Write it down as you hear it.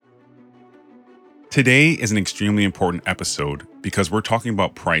Today is an extremely important episode because we're talking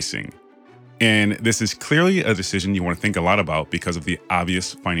about pricing. And this is clearly a decision you want to think a lot about because of the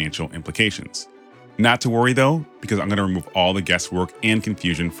obvious financial implications. Not to worry though, because I'm going to remove all the guesswork and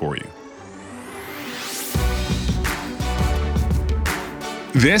confusion for you.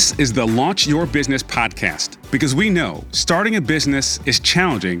 This is the Launch Your Business podcast because we know starting a business is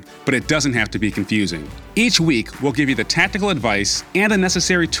challenging, but it doesn't have to be confusing. Each week, we'll give you the tactical advice and the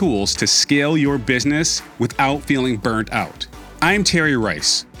necessary tools to scale your business without feeling burnt out. I'm Terry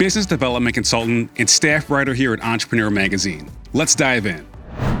Rice, business development consultant and staff writer here at Entrepreneur Magazine. Let's dive in.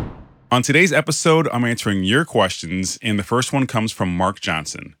 On today's episode, I'm answering your questions, and the first one comes from Mark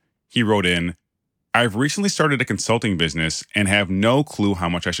Johnson. He wrote in, I've recently started a consulting business and have no clue how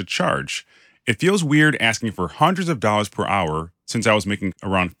much I should charge. It feels weird asking for hundreds of dollars per hour since I was making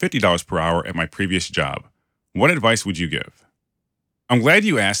around $50 per hour at my previous job. What advice would you give? I'm glad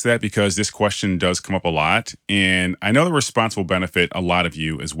you asked that because this question does come up a lot, and I know the response will benefit a lot of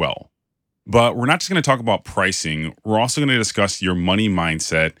you as well. But we're not just going to talk about pricing, we're also going to discuss your money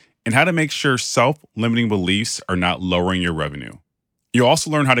mindset and how to make sure self-limiting beliefs are not lowering your revenue. You'll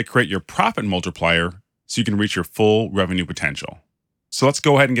also learn how to create your profit multiplier so you can reach your full revenue potential. So let's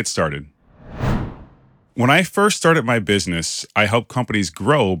go ahead and get started. When I first started my business, I helped companies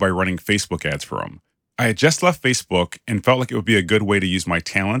grow by running Facebook ads for them. I had just left Facebook and felt like it would be a good way to use my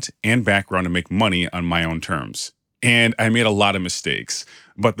talent and background to make money on my own terms. And I made a lot of mistakes,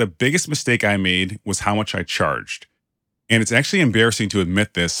 but the biggest mistake I made was how much I charged. And it's actually embarrassing to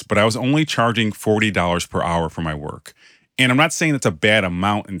admit this, but I was only charging $40 per hour for my work. And I'm not saying that's a bad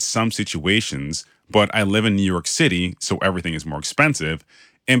amount in some situations, but I live in New York City, so everything is more expensive.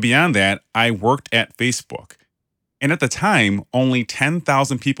 And beyond that, I worked at Facebook. And at the time, only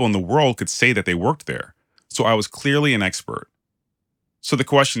 10,000 people in the world could say that they worked there. So I was clearly an expert. So the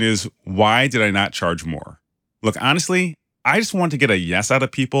question is, why did I not charge more? Look, honestly, I just wanted to get a yes out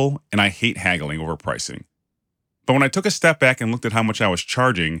of people, and I hate haggling over pricing. But when I took a step back and looked at how much I was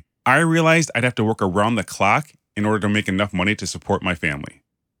charging, I realized I'd have to work around the clock in order to make enough money to support my family.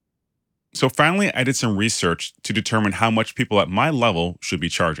 So finally, I did some research to determine how much people at my level should be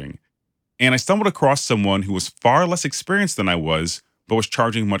charging. And I stumbled across someone who was far less experienced than I was, but was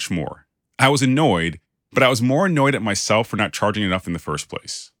charging much more. I was annoyed, but I was more annoyed at myself for not charging enough in the first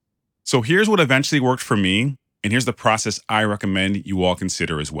place. So here's what eventually worked for me, and here's the process I recommend you all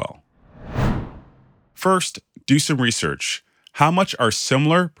consider as well. First, do some research. How much are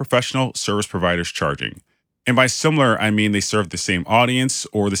similar professional service providers charging? And by similar, I mean they serve the same audience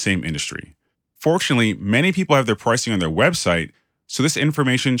or the same industry. Fortunately, many people have their pricing on their website, so this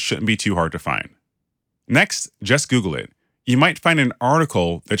information shouldn't be too hard to find. Next, just Google it. You might find an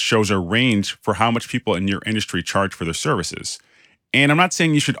article that shows a range for how much people in your industry charge for their services. And I'm not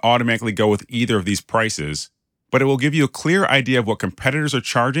saying you should automatically go with either of these prices, but it will give you a clear idea of what competitors are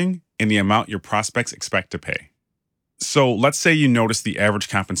charging and the amount your prospects expect to pay. So let's say you notice the average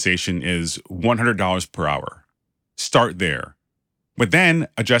compensation is $100 per hour. Start there, but then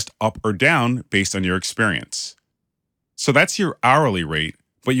adjust up or down based on your experience. So that's your hourly rate,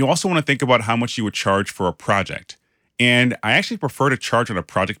 but you also want to think about how much you would charge for a project. And I actually prefer to charge on a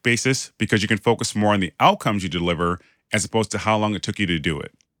project basis because you can focus more on the outcomes you deliver as opposed to how long it took you to do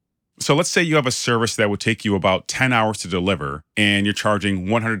it. So let's say you have a service that would take you about 10 hours to deliver and you're charging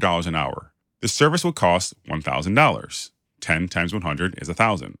 $100 an hour. The service would cost $1,000. 10 times 100 is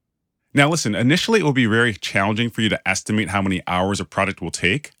 1,000. Now listen, initially it will be very challenging for you to estimate how many hours a project will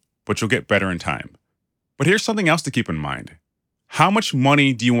take, but you'll get better in time. But here's something else to keep in mind. How much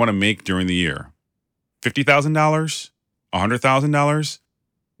money do you want to make during the year? $50,000? $100,000?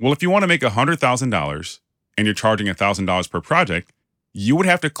 Well, if you want to make $100,000 and you're charging $1,000 per project, you would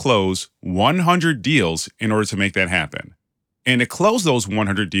have to close 100 deals in order to make that happen. And to close those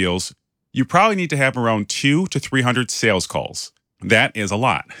 100 deals, you probably need to have around 200 to 300 sales calls. That is a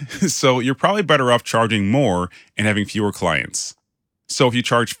lot. So you're probably better off charging more and having fewer clients. So if you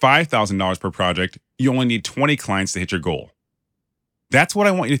charge $5,000 per project, you only need 20 clients to hit your goal. That's what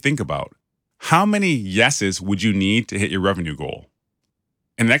I want you to think about. How many yeses would you need to hit your revenue goal?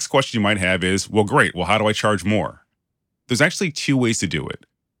 And the next question you might have is, well, great. Well, how do I charge more? There's actually two ways to do it.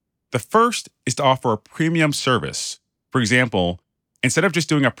 The first is to offer a premium service. For example, instead of just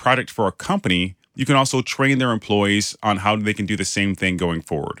doing a project for a company, you can also train their employees on how they can do the same thing going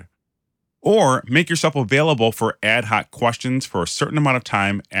forward. Or make yourself available for ad hoc questions for a certain amount of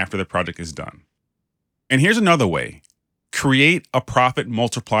time after the project is done. And here's another way. Create a profit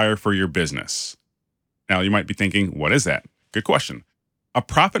multiplier for your business. Now, you might be thinking, what is that? Good question. A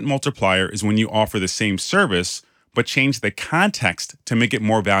profit multiplier is when you offer the same service, but change the context to make it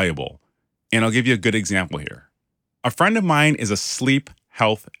more valuable. And I'll give you a good example here. A friend of mine is a sleep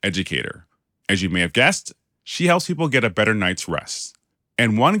health educator. As you may have guessed, she helps people get a better night's rest.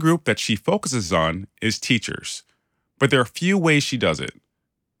 And one group that she focuses on is teachers. But there are a few ways she does it.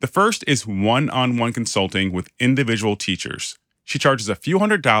 The first is one-on-one consulting with individual teachers. She charges a few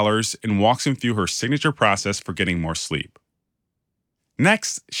 $100s and walks them through her signature process for getting more sleep.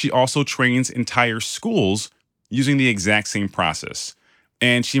 Next, she also trains entire schools using the exact same process,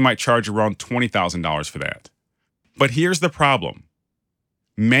 and she might charge around $20,000 for that. But here's the problem.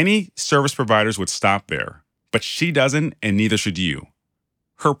 Many service providers would stop there, but she doesn't, and neither should you.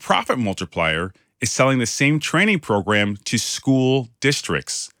 Her profit multiplier is selling the same training program to school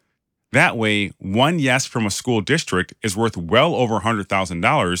districts. That way, one yes from a school district is worth well over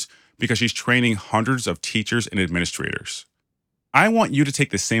 $100,000 because she's training hundreds of teachers and administrators. I want you to take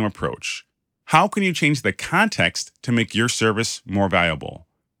the same approach. How can you change the context to make your service more valuable?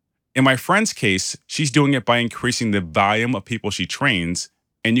 In my friend's case, she's doing it by increasing the volume of people she trains,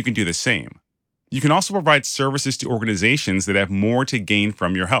 and you can do the same. You can also provide services to organizations that have more to gain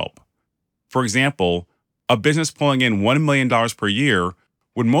from your help. For example, a business pulling in $1 million per year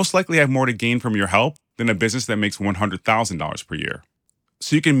would most likely have more to gain from your help than a business that makes $100,000 per year.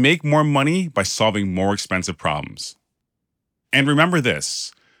 So you can make more money by solving more expensive problems. And remember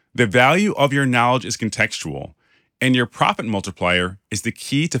this, the value of your knowledge is contextual, and your profit multiplier is the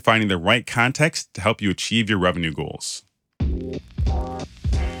key to finding the right context to help you achieve your revenue goals.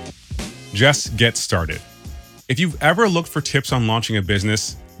 Just get started. If you've ever looked for tips on launching a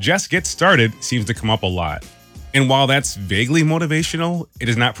business, Just Get Started seems to come up a lot. And while that's vaguely motivational, it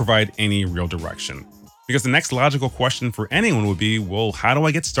does not provide any real direction. Because the next logical question for anyone would be, well, how do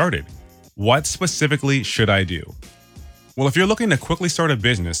I get started? What specifically should I do? Well, if you're looking to quickly start a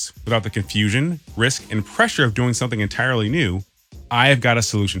business without the confusion, risk, and pressure of doing something entirely new, I have got a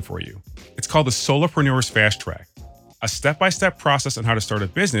solution for you. It's called the Solopreneur's Fast Track, a step-by-step process on how to start a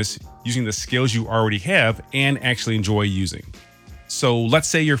business using the skills you already have and actually enjoy using. So let's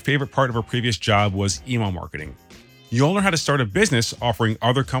say your favorite part of a previous job was email marketing. You'll learn how to start a business offering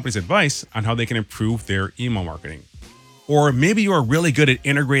other companies advice on how they can improve their email marketing. Or maybe you are really good at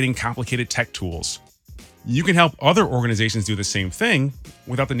integrating complicated tech tools. You can help other organizations do the same thing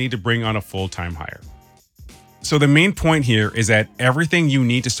without the need to bring on a full-time hire. So the main point here is that everything you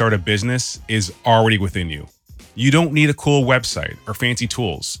need to start a business is already within you. You don't need a cool website or fancy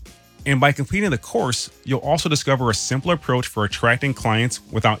tools. And by completing the course, you'll also discover a simpler approach for attracting clients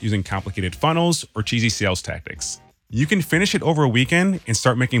without using complicated funnels or cheesy sales tactics. You can finish it over a weekend and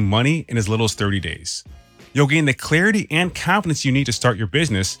start making money in as little as 30 days. You'll gain the clarity and confidence you need to start your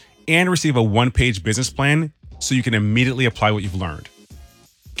business and receive a one-page business plan so you can immediately apply what you've learned.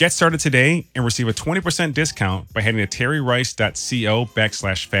 Get started today and receive a 20% discount by heading to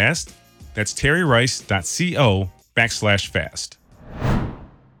terryrice.co/fast. That's terryrice.co/fast.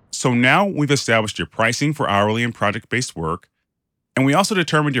 So now we've established your pricing for hourly and project-based work, and we also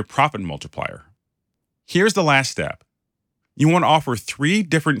determined your profit multiplier. Here's the last step. You want to offer 3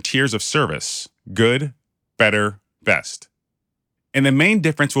 different tiers of service: good, better, best. And the main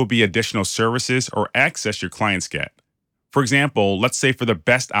difference will be additional services or access your clients get. For example, let's say for the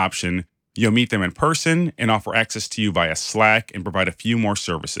best option, you'll meet them in person and offer access to you via Slack and provide a few more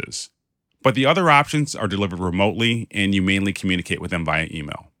services. But the other options are delivered remotely and you mainly communicate with them via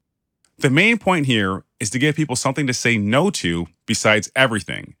email. The main point here is to give people something to say no to besides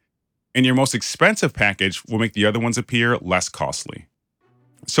everything. And your most expensive package will make the other ones appear less costly.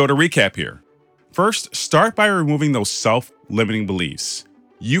 So to recap here, first, start by removing those self-limiting beliefs.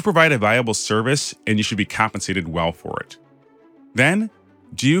 You provide a valuable service and you should be compensated well for it. Then,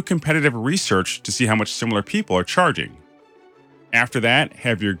 do competitive research to see how much similar people are charging. After that,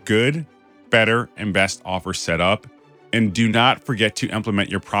 have your good, better, and best offers set up, and do not forget to implement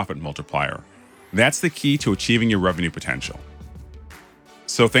your profit multiplier. That's the key to achieving your revenue potential.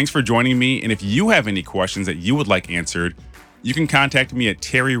 So thanks for joining me, and if you have any questions that you would like answered, you can contact me at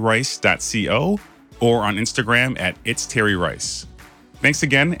terryrice.co or on Instagram at itsterryrice. Thanks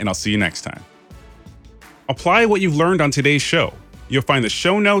again, and I'll see you next time. Apply what you've learned on today's show. You'll find the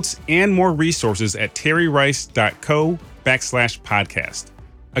show notes and more resources at terryrice.co/podcast.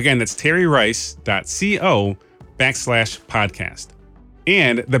 Again, that's terryrice.co/podcast.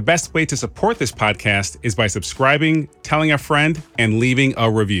 And the best way to support this podcast is by subscribing, telling a friend, and leaving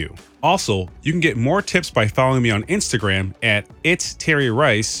a review. Also, you can get more tips by following me on Instagram at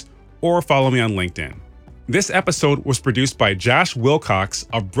itsterryrice or follow me on LinkedIn. This episode was produced by Josh Wilcox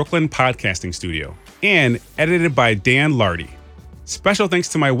of Brooklyn Podcasting Studio and edited by Dan Lardy. Special thanks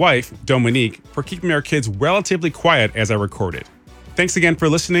to my wife, Dominique, for keeping our kids relatively quiet as I recorded. Thanks again for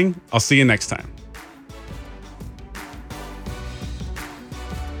listening. I'll see you next time.